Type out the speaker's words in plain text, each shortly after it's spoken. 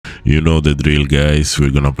You know the drill, guys.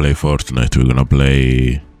 We're gonna play Fortnite. We're gonna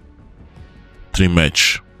play 3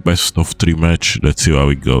 match, best of 3 match. Let's see how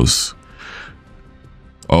it goes.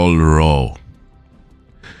 All raw.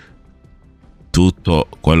 Tutto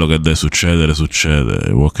quello che deve succedere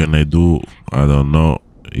succede. What can I do? I don't know.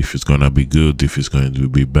 If it's gonna be good, if it's going to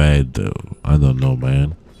be bad, I don't know,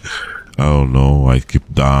 man. I don't know. I keep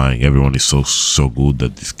dying. Everyone is so good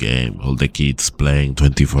at this game. All the kids playing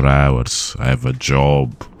 24 hours. I have a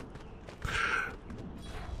job.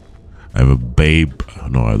 I have a babe.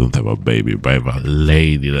 No, I don't have a baby, but I have a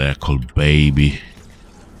lady that I call baby.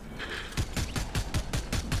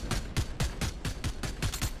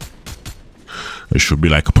 It should be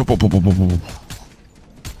like pop, pop, pop, pop, pop.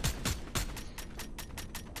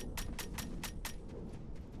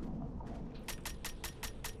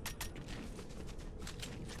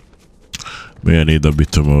 May I need a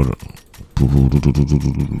bit more.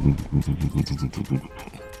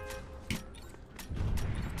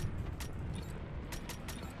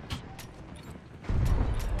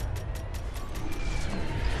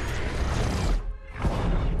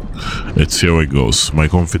 Let's see how it goes. My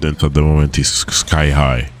confidence at the moment is sky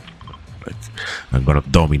high. Like, I'm gonna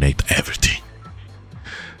dominate everything.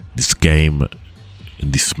 This game,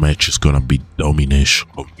 in this match, is gonna be domination,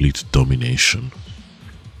 complete domination.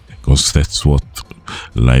 Because that's what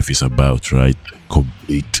life is about, right?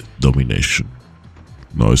 Complete domination.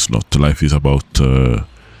 No, it's not. Life is about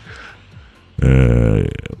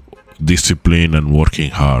discipline and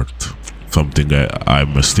working hard. Something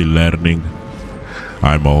I'm still learning.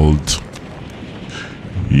 I'm old.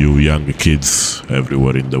 You young kids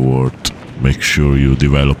everywhere in the world, make sure you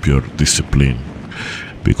develop your discipline,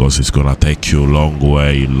 because it's gonna take you a long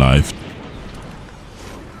way in life.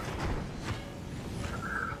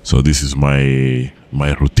 So this is my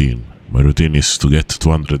routine. My routine is to get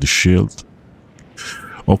 200 shield.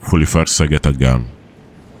 Hopefully first I get a gun.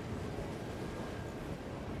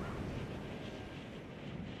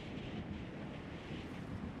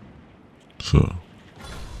 So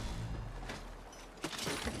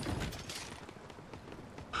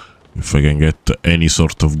if I can get any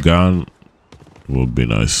sort of gun, it would be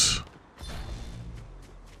nice.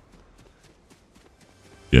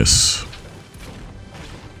 Yes.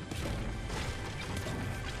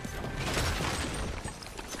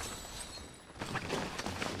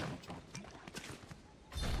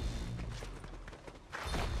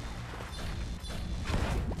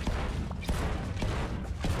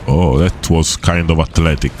 Oh, that was kind of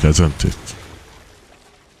athletic, isn't it?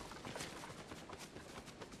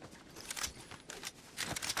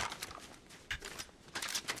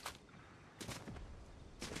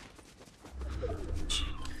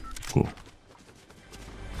 Cool.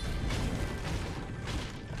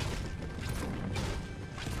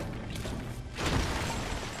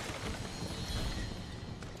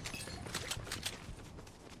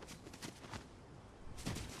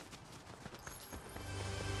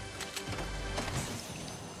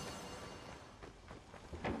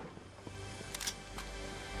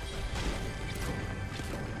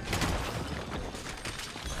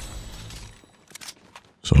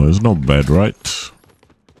 So it's not bad, right?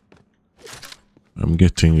 I'm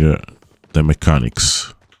getting the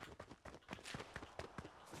mechanics.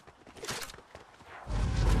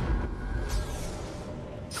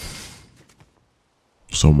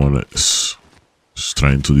 Someone is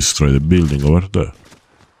trying to destroy the building over there.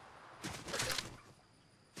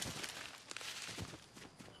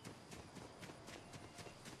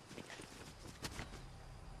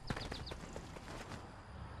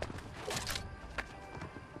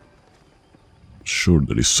 Sure,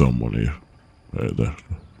 there is someone here. Right there.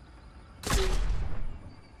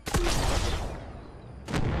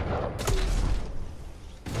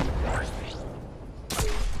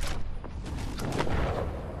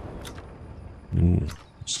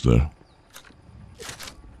 It's there.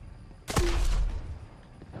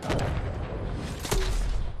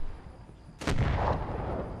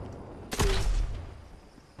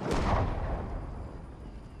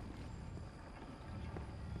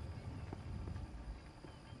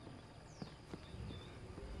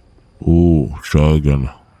 Ooh, shotgun.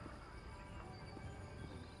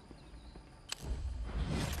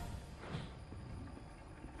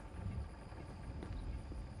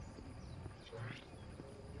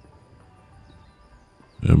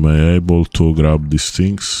 Am I able to grab these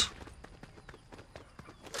things?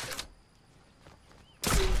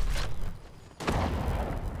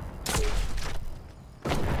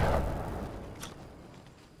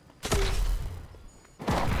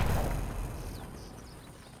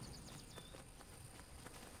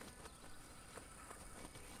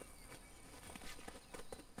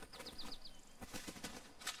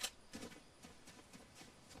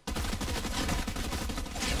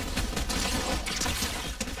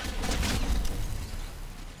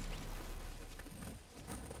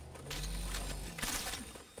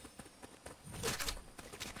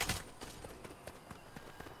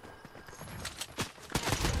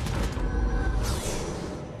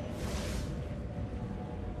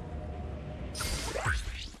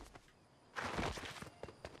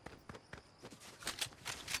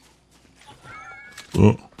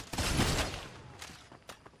 Oh.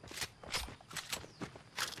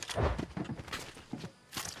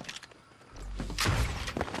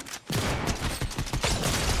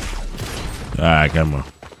 Ah, come on.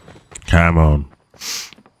 Come on.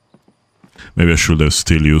 Maybe I should have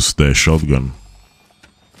still used the shotgun.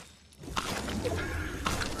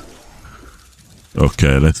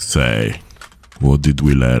 Okay, let's say. What did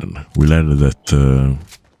we learn? We learned that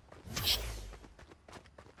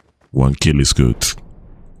one kill is good.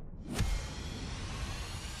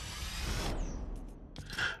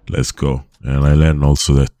 Let's go. And I learned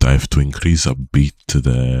also that I have to increase a bit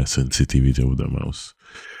the sensitivity of the mouse.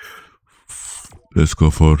 Let's go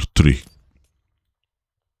for 3.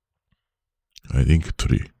 I think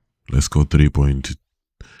 3. Let's go 3 point.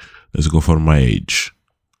 Let's go for my age.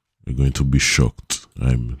 You're going to be shocked.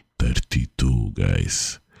 I'm 32,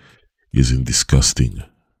 guys. Isn't disgusting?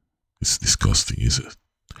 It's disgusting, is it?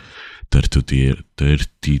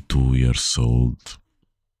 32 years old.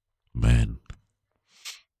 Man.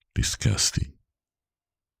 Disgusting.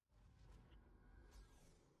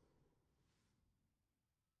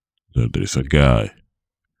 There is a guy.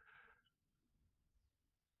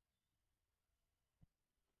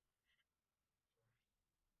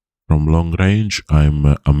 From long range, I'm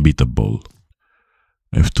unbeatable.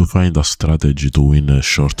 I have to find a strategy to win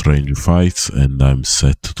short range fights, and I'm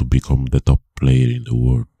set to become the top player in the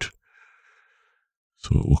world.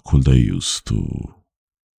 So what could I use to...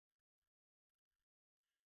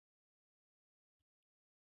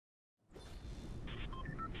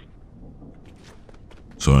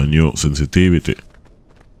 So a new sensitivity.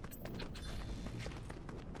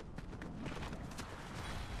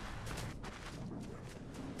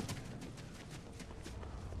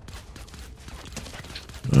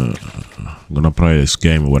 I'm gonna play this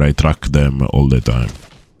game where I track them all the time.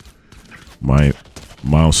 My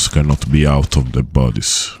mouse cannot be out of the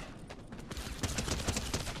bodies.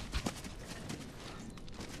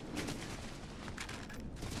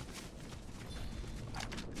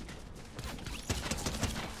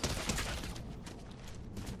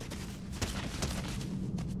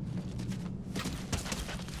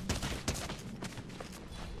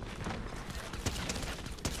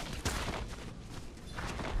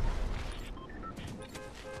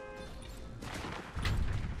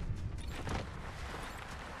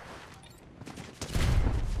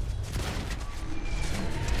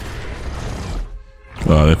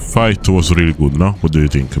 The fight was really good, no? What do you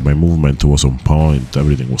think? My movement was on point,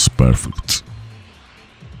 everything was perfect.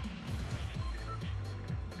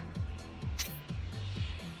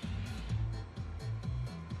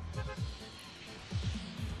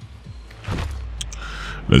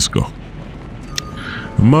 Let's go.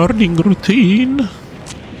 Morning routine.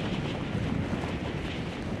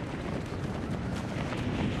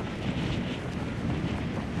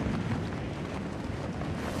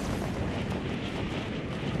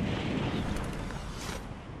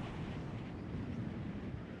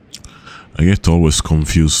 I get always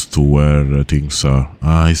confused to where things are.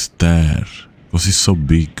 Ah, it's there. Because it's so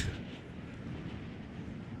big.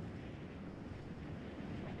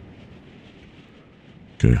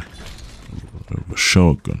 Okay. I have a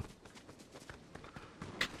shotgun.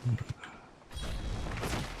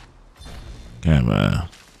 Come on.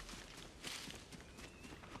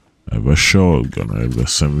 I have a shotgun. I have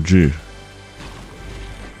SMG.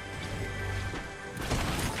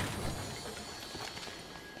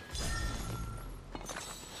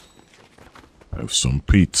 I have some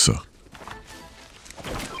pizza.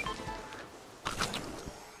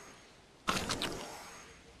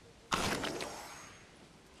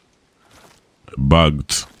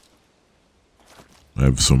 Bagged. I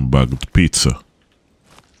have some bagged pizza.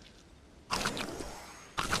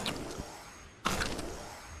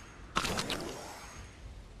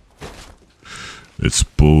 It's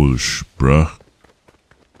push, bruh.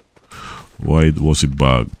 Why was it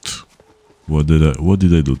bagged? What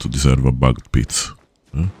did I do to deserve a bagged pizza?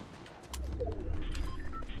 Huh?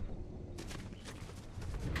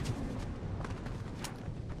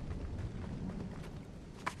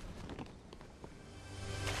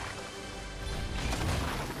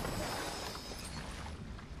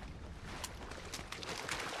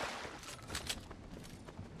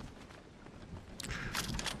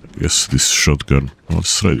 Yes, this shotgun. Oh,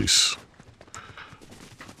 let's try this.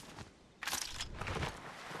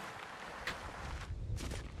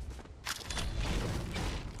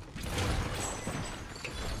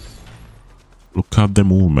 Look at the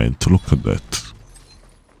movement, look at that.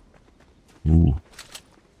 Ooh.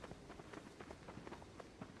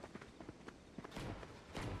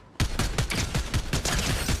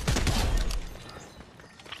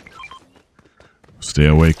 Stay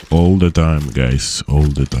awake all the time, guys, all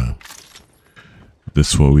the time.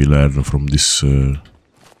 That's what we learn from this. Oh.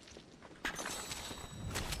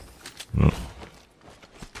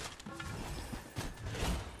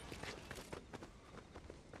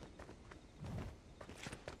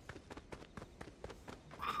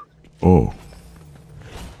 Oh.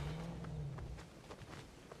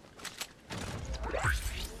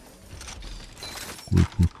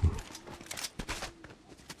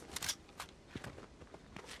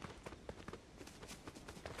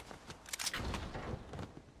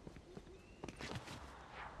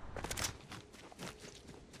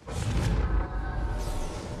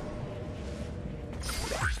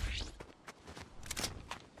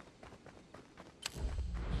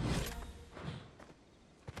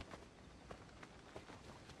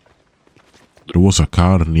 There was a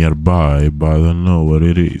car nearby, but I don't know where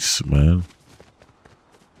it is, man.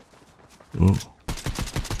 Oh.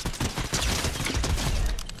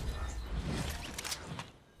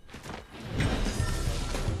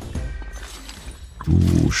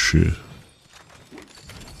 Oh, shit.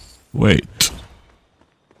 Wait.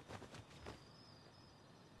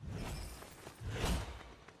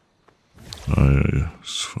 Yeah,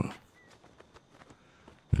 it's fine.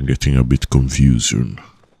 I'm getting a bit confusion.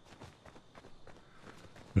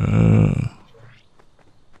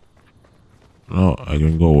 No, I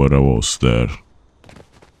can go where I was there.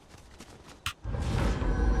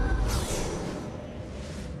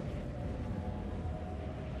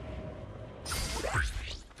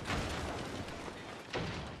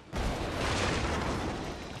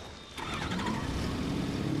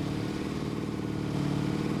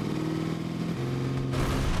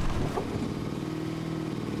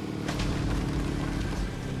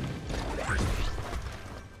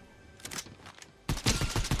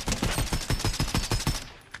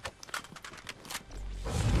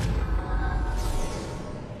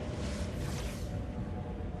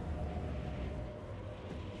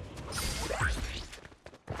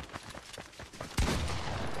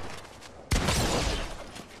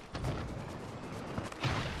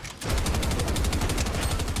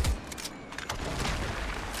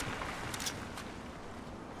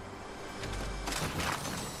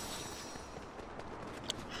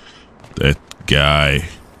 That guy.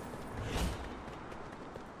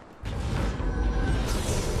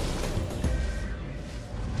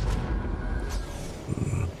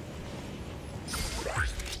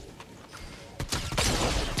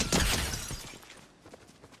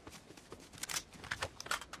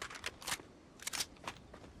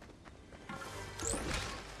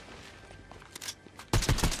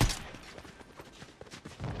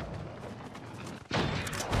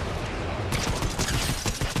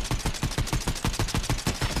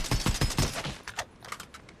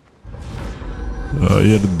 Oh,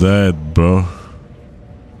 you're dead, bro.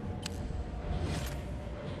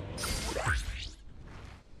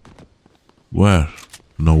 Where?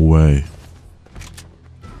 No way.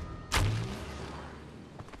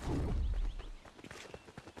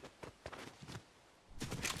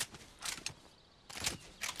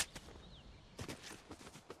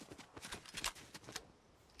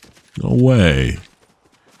 No way.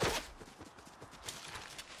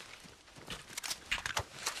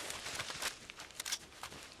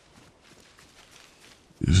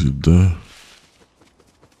 Is it there?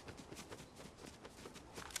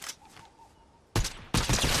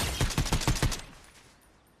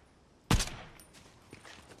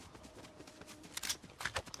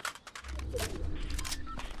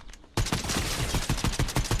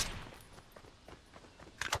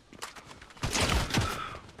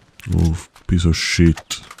 Oh, piece of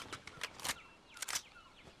shit.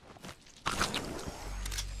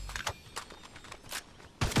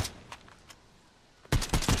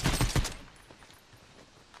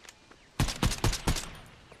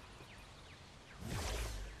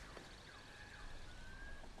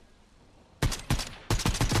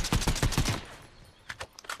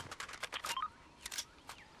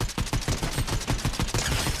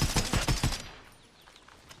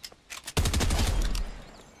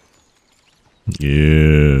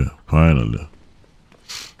 Yeah, finally.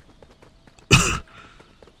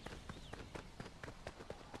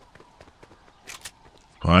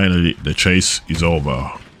 Finally, the chase is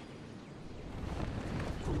over.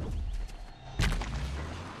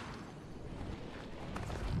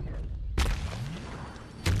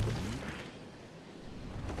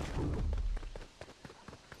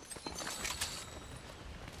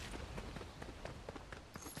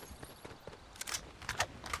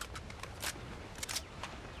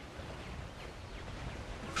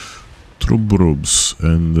 Troop groups,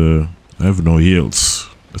 and I have no heals.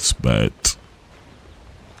 That's bad.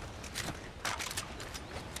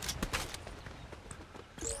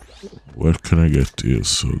 Where can I get here,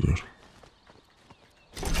 soldier?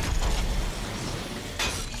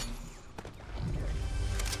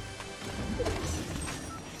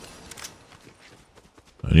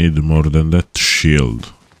 I need more than that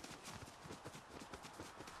shield.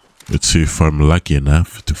 Let's see if I'm lucky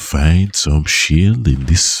enough to find some shield in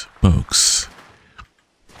this box.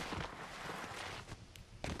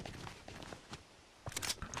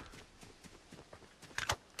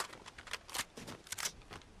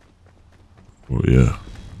 Oh yeah.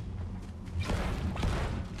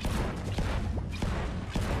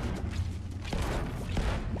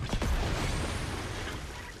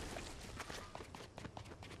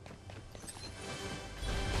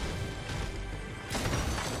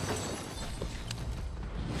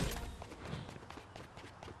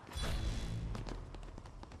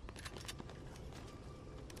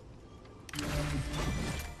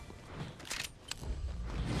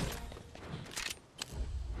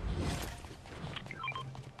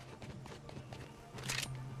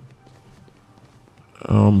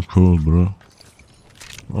 I'm cool, bro.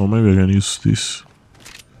 Oh, maybe I can use this.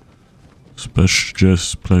 Splash, just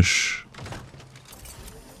splash.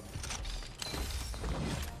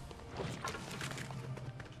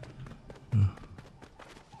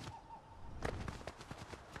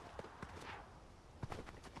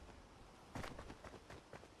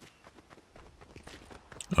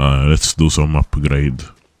 Let's do some upgrade.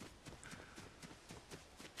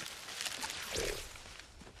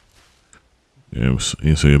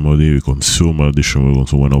 Insieme di consumer, diciamo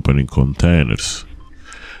consumo when opening containers.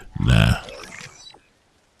 Nah.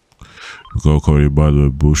 Go cover by the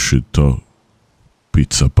bullshit talk.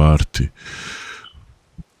 Pizza party.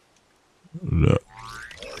 No.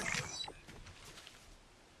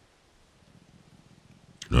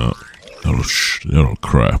 No. They're all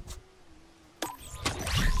crap.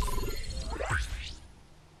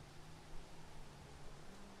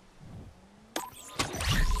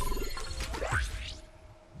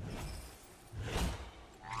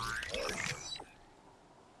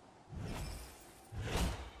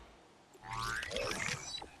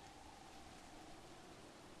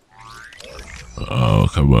 Oh,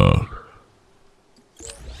 come on.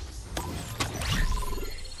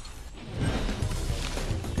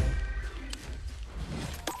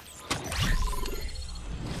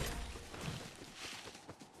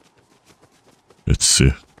 Let's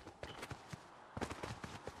see.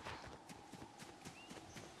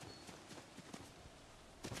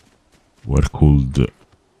 Where could...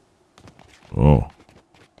 Oh.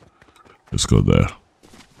 Let's go there.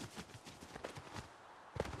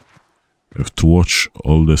 I have to watch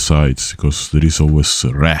all the sides because there is always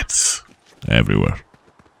rats everywhere.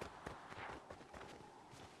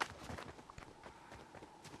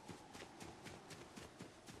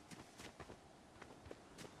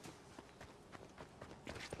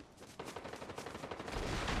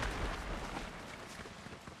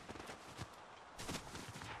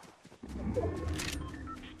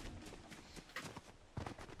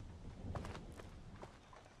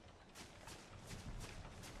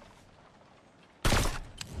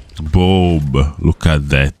 Boom! Look at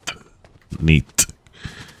that. Neat.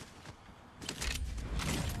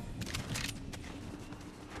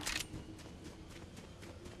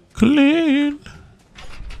 Clean.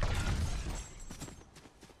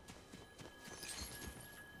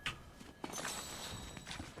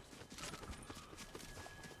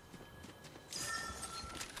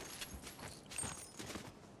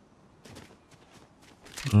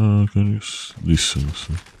 I can use this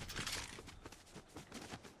also.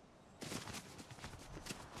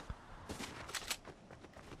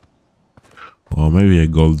 Or maybe a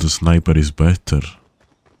gold sniper is better.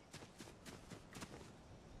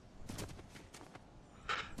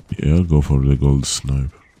 Yeah, I'll go for the gold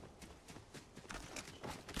sniper.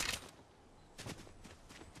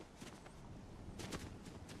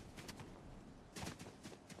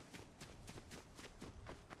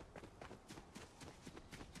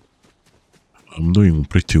 I'm doing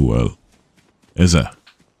pretty well. Is it,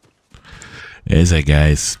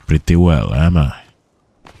 guys? Pretty well, am I?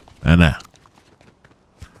 Anna.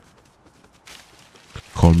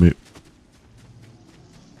 Call me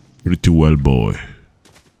pretty well, boy.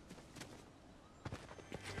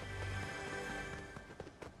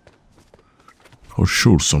 For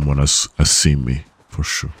sure someone has seen me. For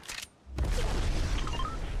sure.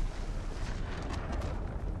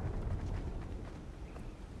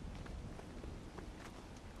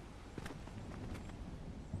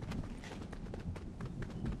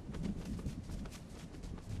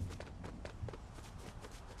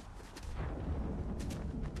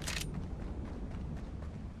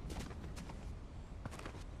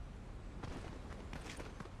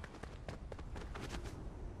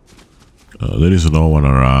 There is no one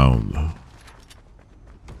around.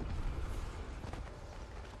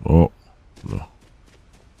 Oh, no.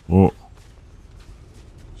 Oh,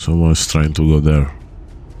 someone is trying to go there.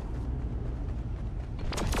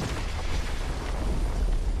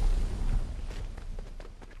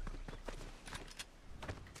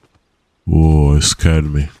 Whoa, it scared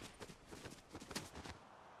me.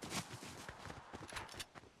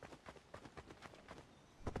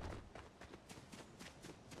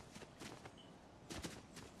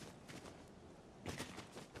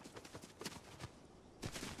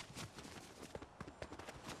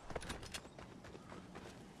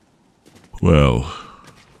 Well,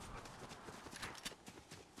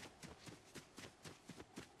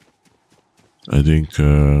 I think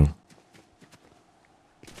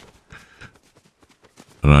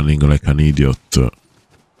running like an idiot.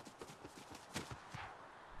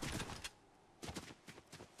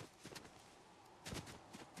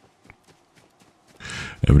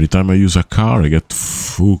 Every time I use a car, I get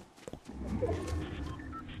full.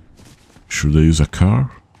 Should I use a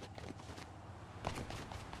car?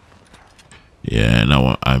 Yeah,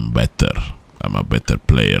 now I'm better. I'm a better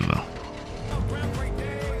player now.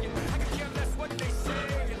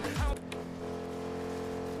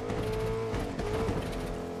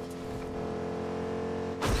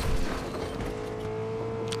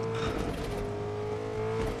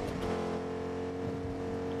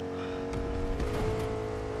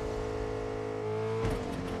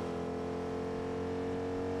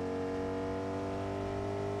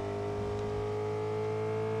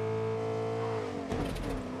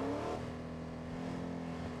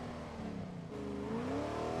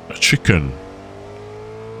 A chicken.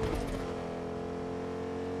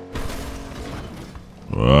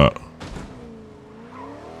 What?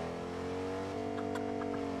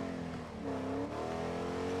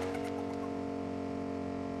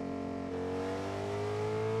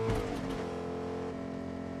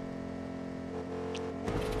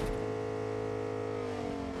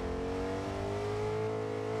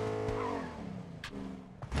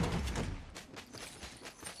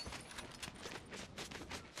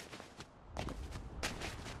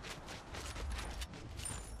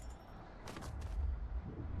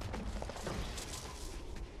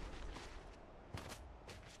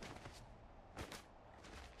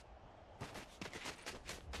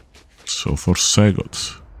 So 4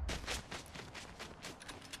 seconds.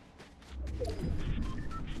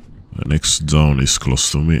 The next zone is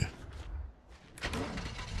close to me.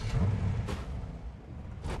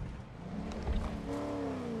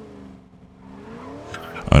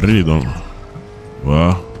 I really don't.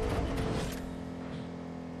 Well,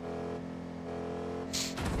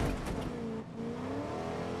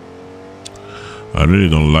 I really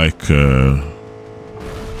don't like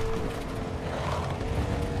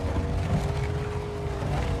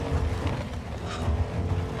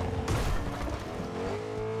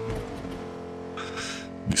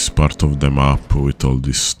this part of the map with all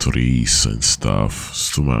these trees and stuff.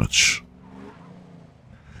 It's too much.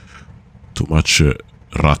 Too much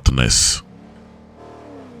ratness.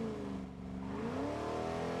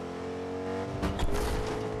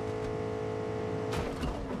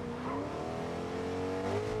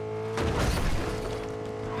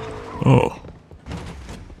 Oh.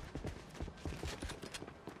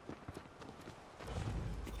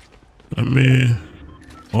 Let me...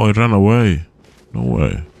 Oh, I ran away. No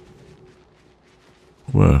way.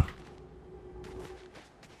 Where?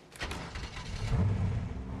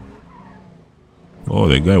 Oh,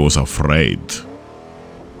 the guy was afraid.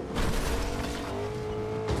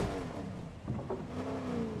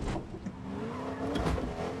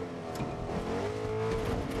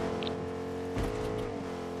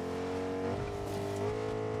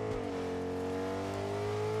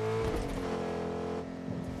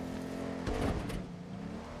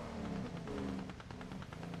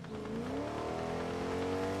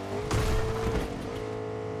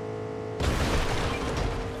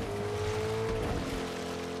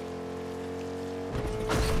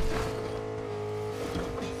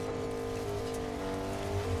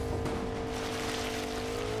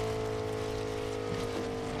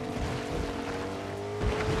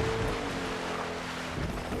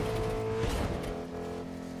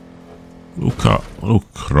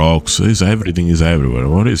 Look, rocks. Everything is everywhere.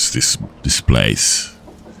 What is this place?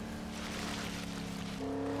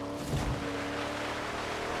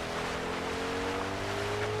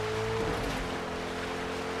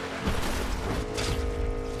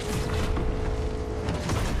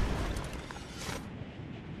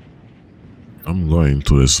 I'm going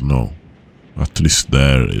to the snow. At least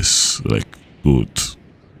there is like good.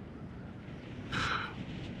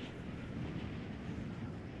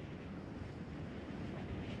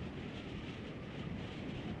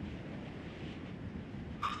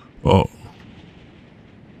 Oh.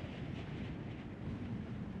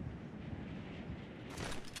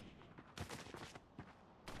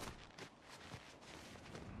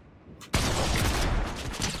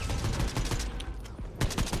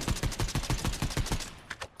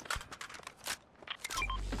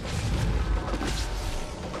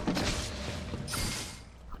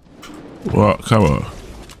 What? Come on.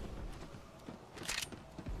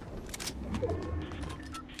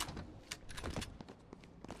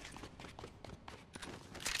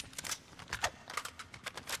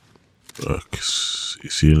 Look,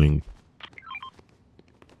 he's healing.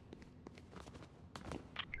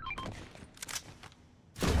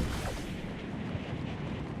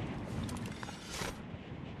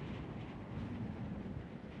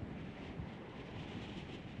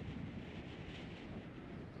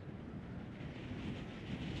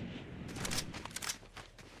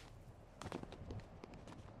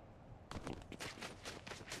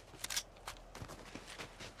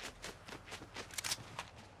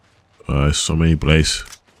 So many places.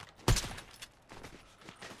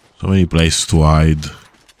 So many places to hide.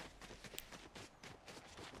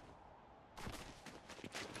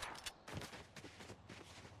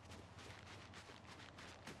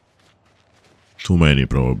 Too many,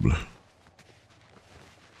 probably.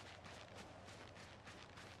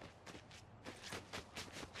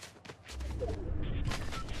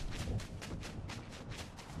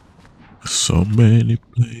 So many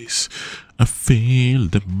places. I feel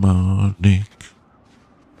the morning.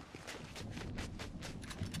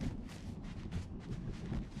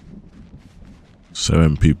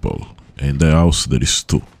 Seven people. In the house there is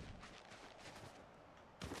 2.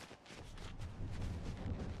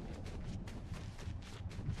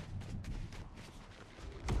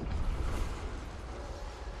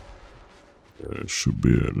 There should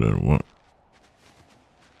be another one.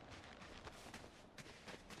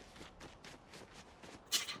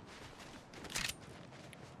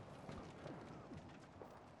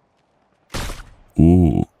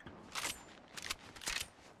 Ooh.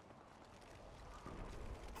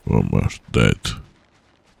 Almost dead.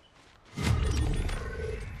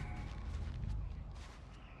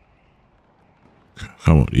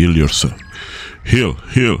 Come on, heal yourself. Heal,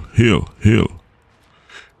 heal, heal, heal.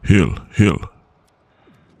 Heal, heal.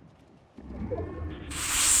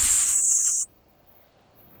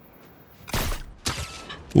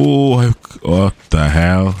 Oh, what the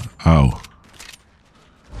hell? Ow.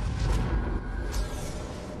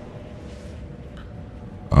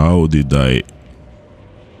 How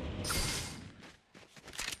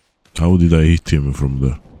did I hit him from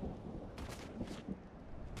there?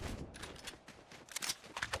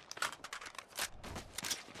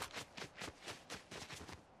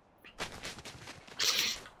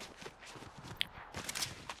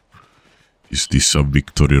 Is this a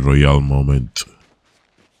victory royale moment?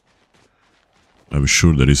 I'm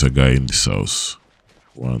sure there is a guy in this house.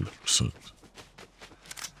 100%.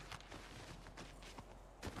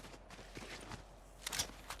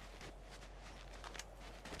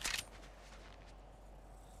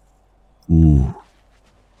 Ooh.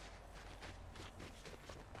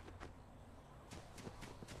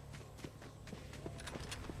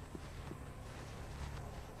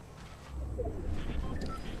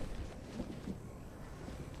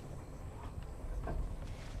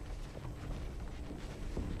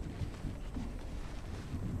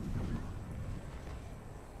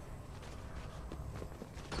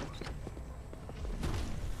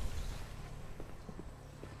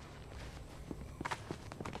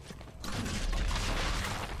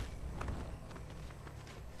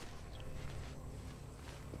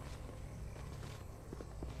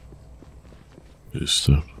 Is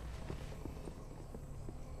that?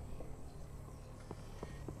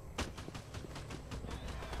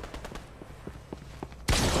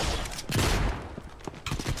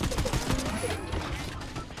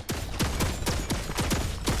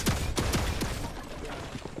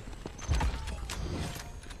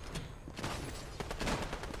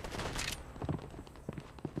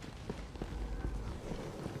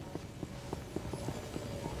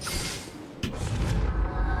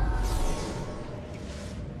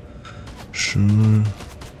 Sure.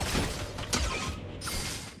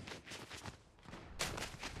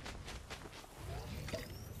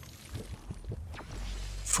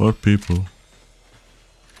 Four people.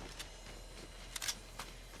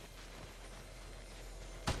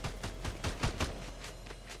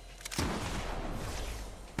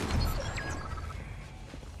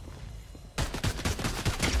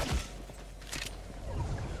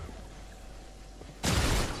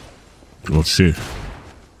 Oh shit.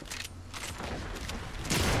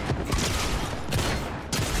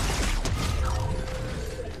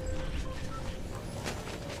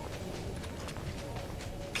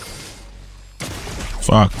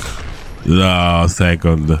 Fuck. No,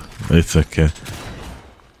 second. It's okay.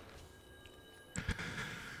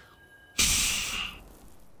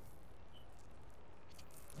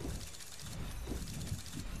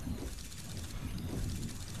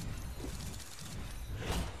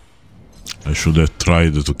 I should have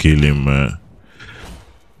tried to kill him.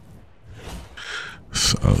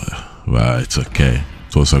 Well, it's okay.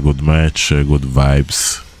 It was a good match, good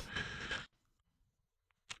vibes.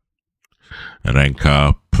 Rank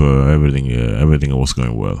up, everything was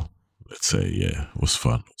going well. Let's say, yeah, it was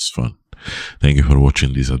fun. It was fun. Thank you for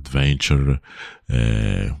watching this adventure.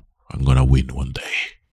 I'm gonna win one day.